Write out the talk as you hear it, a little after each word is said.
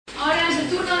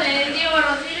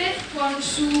con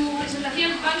su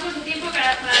presentación Bancos de Tiempo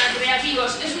para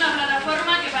Creativos. Es una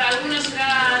plataforma que para algunos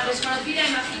será desconocida,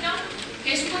 imagino,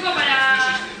 que es un poco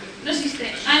para... No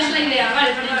existe. Ah, es la idea,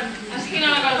 vale, perdón. Así que no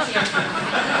la conocía.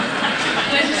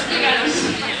 Pues explícanos.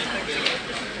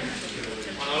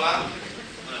 Bueno, hola,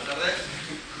 buenas tardes.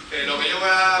 Lo que yo voy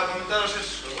a comentaros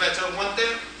es, os voy a echar un guante,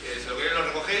 que si lo queréis lo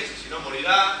recogéis, y si no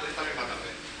morirá esta misma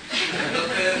tarde.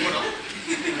 Entonces, bueno,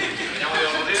 me llamo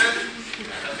Diego Rodríguez.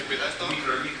 Esto.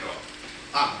 Micro.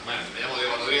 Ah, bueno, me llamo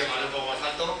Diego Rodríguez, vale, un poco más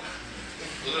alto.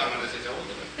 No dura más de 6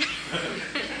 segundos, ¿eh?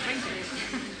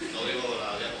 No digo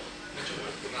la llamo. Mucho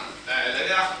bueno. Pues nada. La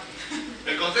idea,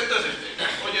 el concepto es este.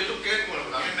 Oye, ¿tú qué?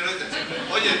 Bueno, también me lo dicen siempre.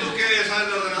 Oye, ¿tú qué sabes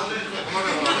de ordenadores? ¿Cómo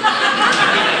que no? Oye,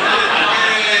 ¿tú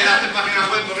qué haces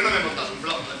páginas web? ¿Por qué no me montas un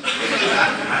blog?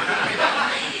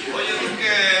 Oye, ¿tú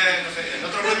qué? No sé, en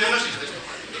otros rollos no existe esto.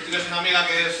 Tú tienes una amiga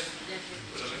que es,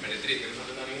 pues no sé, meretriz, que no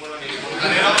se ni bueno ni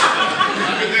montanero.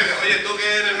 Oye, ¿tú qué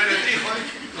eres meretriz, joder?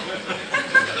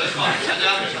 Entonces, joder,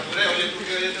 ya me saturé. Oye, ¿tú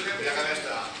qué? Ya acabé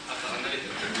hasta la nariz.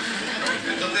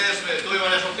 Entonces, tuve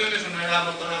varias opciones. Una era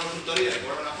montar una consultoría y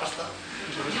cobrar una pasta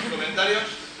sobre esos comentarios.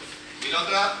 Y la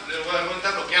otra, les voy a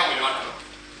comentar lo que hago yo ahora, ¿no?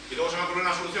 Y luego se me ocurrió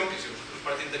una solución que si a vosotros os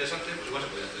parece interesante, pues igual se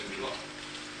podría hacer en Bilbao.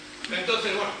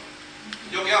 Entonces, bueno,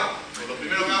 ¿yo qué hago? Pues lo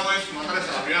primero que hago es mandarles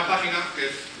a la primera página, que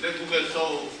es Let Google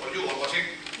Show for You o algo así,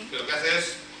 que lo que hace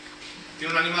es,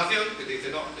 tiene una animación que te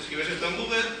dice, no, escribes esto en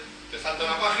Google, te salta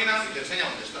una página y te enseña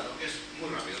dónde está, ¿no? Que es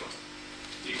muy rápido, ¿no?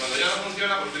 Y cuando ya no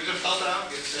funciona, pues utilizo esta otra,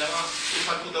 que se llama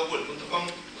usal.google.com,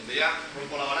 donde ya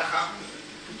rompo la baraja,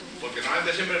 porque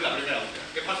normalmente siempre es la primera búsqueda.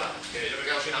 ¿Qué pasa? Que yo me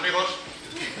quedo sin amigos,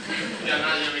 ya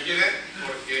nadie me quiere,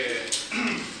 porque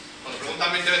cuando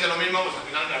preguntan 20 veces lo mismo, pues al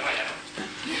final me raya, ¿no?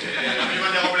 A mí me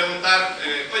han llegado a preguntar,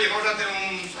 oye, vamos a hacer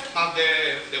un map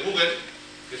de Google,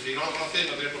 que si no lo conocéis,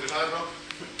 no tenéis por qué saberlo,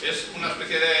 es una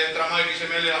especie de entramado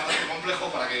XML bastante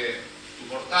complejo para que tu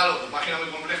portal o tu página muy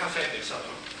compleja sea indexada,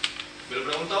 ¿no? Me lo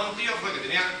preguntaba un tío, que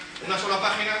tenía una sola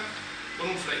página con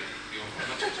un frame. Digo,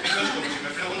 macho, eso es como si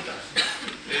me preguntas,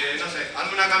 no sé,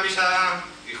 hazme una camisa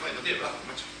y, joder, no tiene brazos,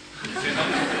 macho. Sí, no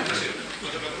sé,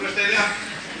 pues se me ocurre esta idea,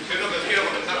 que es lo que os quiero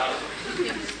comentar ahora.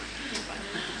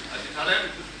 Así sale.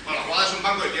 Bueno, la jugada es un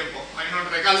banco de tiempo. Hay unos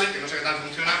recaldes que no sé qué tal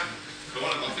funciona, pero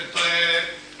bueno, el concepto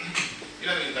de ir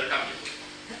al intercambio.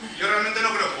 Yo realmente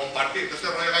no creo compartir, todo este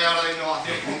rollo que hay ahora de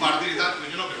innovación, compartir y tal,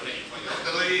 pues yo no creo en ello. Yo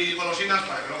te doy golosinas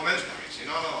para que luego me des también, si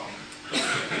no, no.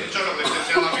 De hecho, es lo que estoy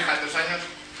enseñando a mi hija de 3 años,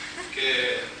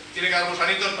 que tiene que dar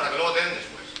gusanitos para que luego te den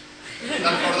después.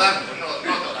 ¿Estás acordando? Pues no lo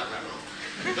tengo tan claro, ¿no?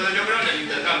 Entonces yo creo en el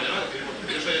intercambio, ¿no? Es decir, bueno,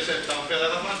 yo soy ese tan feo de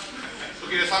gafas, tú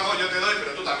quieres algo, yo te doy,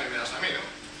 pero tú también me das a mí, ¿no?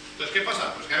 Entonces, ¿qué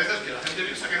pasa? Pues que a veces que la gente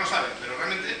piensa que no sabe, pero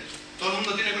realmente todo el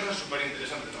mundo tiene cosas súper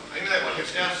interesantes, ¿no? A mí me da igual que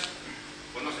seas,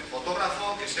 pues no sé,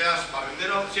 fotógrafo, que seas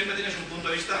barrendero, siempre tienes un punto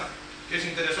de vista que es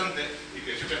interesante y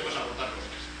que siempre puedes aportar cosas.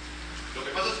 Lo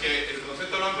que pasa es que el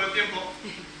concepto del banco del tiempo,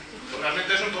 pues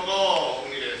realmente es un poco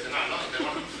unidireccional, ¿no? Entonces,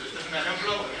 bueno, pues este es un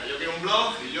ejemplo, porque mira, yo quiero un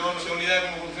blog y yo no tengo ni idea de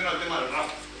cómo funciona el tema del RAW.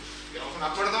 Pues llegamos a un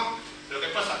acuerdo, pero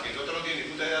 ¿qué pasa? Que el otro no tiene ni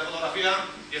puta idea de fotografía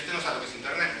y este no sabe lo que es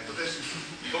internet. Entonces,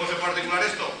 ¿cómo se puede articular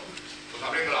esto? Pues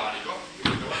abriendo el abanico.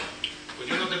 Porque, bueno,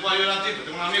 pues yo no te puedo ayudar a ti, pero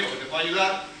tengo un amigo que te puede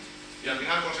ayudar y al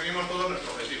final conseguimos todo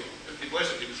nuestro objetivo. El tipo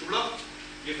ese tiene su blog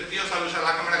y este tío sabe usar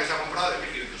la cámara que se ha comprado de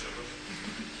 1.500 euros.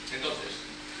 Entonces,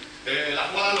 la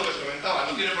jugada es lo que os comentaba,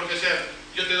 no tiene por qué ser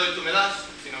yo te doy, tú me das,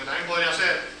 sino que también podría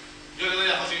ser yo le doy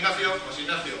a José Ignacio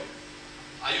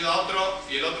ayuda a otro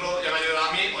y el otro ya me ayudará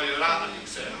a mí o ayudará a quien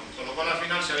sea, ¿no? Con lo cual al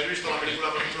final, si habéis visto la película,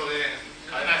 por ejemplo, de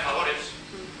Cadena de Favores,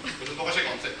 pues un poco ese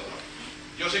concepto, ¿no?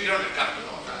 Yo sí creo en el cambio,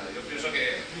 ¿no? O sea, yo pienso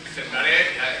que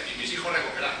sembraré y mis hijos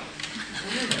recogerán, ¿no?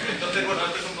 Entonces, bueno,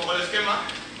 este es un poco el esquema.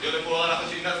 Yo le puedo dar a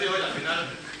José Ignacio y al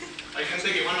final hay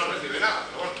gente que igual no recibe nada,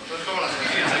 pero bueno, esto es como las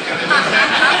energías, hay gente que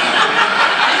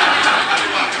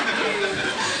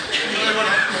entonces, bueno,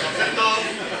 el concepto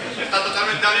está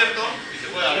totalmente abierto y se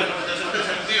puede abrir, ¿no? Entonces, este es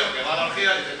un tío que va a la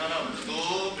orgía y dice, no,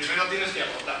 tú primero tienes que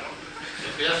aportar, ¿no?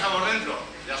 Los que ya estamos dentro,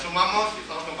 ya sumamos y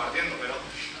estamos compartiendo, pero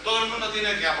todo el mundo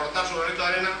tiene que aportar su granito de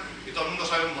arena y todo el mundo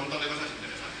sabe un montón de cosas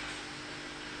interesantes.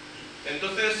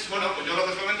 Entonces, bueno, pues yo lo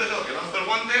que os comento es lo que lanzo el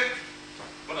guante.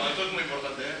 Bueno, esto es muy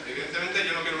importante, ¿eh? Evidentemente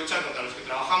yo no quiero luchar contra los que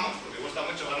trabajamos, porque cuesta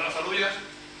mucho ganar las alullas,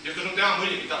 y esto es un tema muy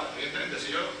limitado. Evidentemente,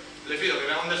 si yo le pido que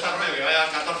me haga un desarrollo que vaya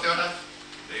a 14 horas,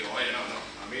 le digo, oye, no,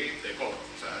 a mí te cobro.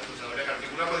 O sea, esto se habría que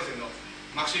articularlo diciendo,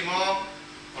 máximo,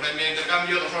 hora y media de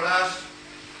intercambio, 2 horas,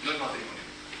 no es matrimonio.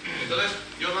 Entonces,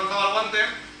 yo os lanzaba el guante,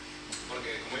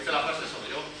 porque como dice la frase, solo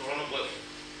yo solo no puedo.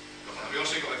 Los amigos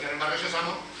sí, como decían en Barrio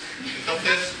Sésamo.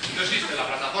 Entonces, no existe la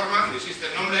plataforma, ni existe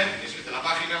el nombre, ni existe la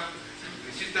página, ni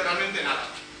existe realmente nada.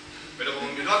 Pero como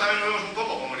en Bilbao también lo vemos un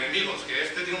poco como en enemigos, que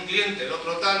este tiene un cliente, el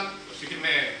otro tal, pues sí que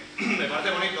me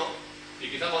parece bonito y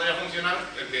quizá podría funcionar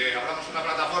el que abramos una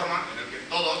plataforma en la que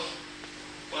todos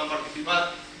puedan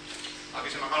participar. Aquí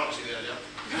se me acaban las ideas ya.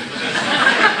 Entonces,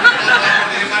 todos puedan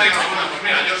participar en alguna. Pues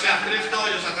mira, yo sé hacer esto,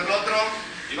 yo sé hacer lo otro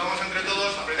y vamos entre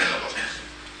todos aprendiendo cosas.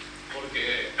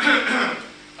 Porque,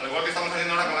 al igual que estamos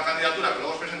haciendo ahora con la candidatura que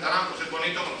luego os presentarán, pues es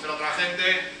bonito conocer a otra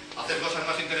gente, hacer cosas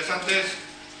más interesantes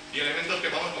y elementos que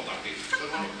podamos compartir. Entonces,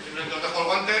 bueno, simplemente os dejo el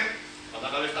guante, cuando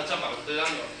acabe esta chapa que os estoy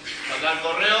dando, saldrá el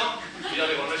correo y ya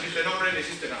digo, no existe nombre ni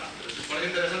existe nada. Pero si os parece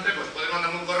interesante, pues podéis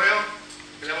mandarme un correo,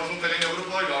 creamos un pequeño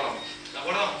grupo y lo hablamos. ¿De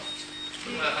acuerdo?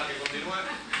 Pues voy a dejar que continúe.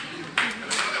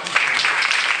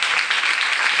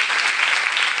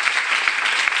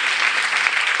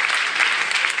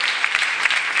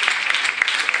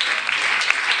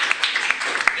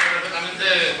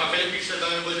 Perfectamente, papel y pixel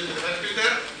también podéis utilizar en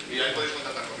Twitter y ahí podéis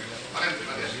contactar conmigo. ¿Vale?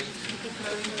 Gracias.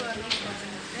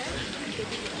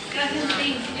 Gracias,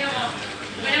 Martín. Diego,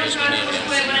 veremos a ver cómo se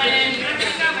puede poner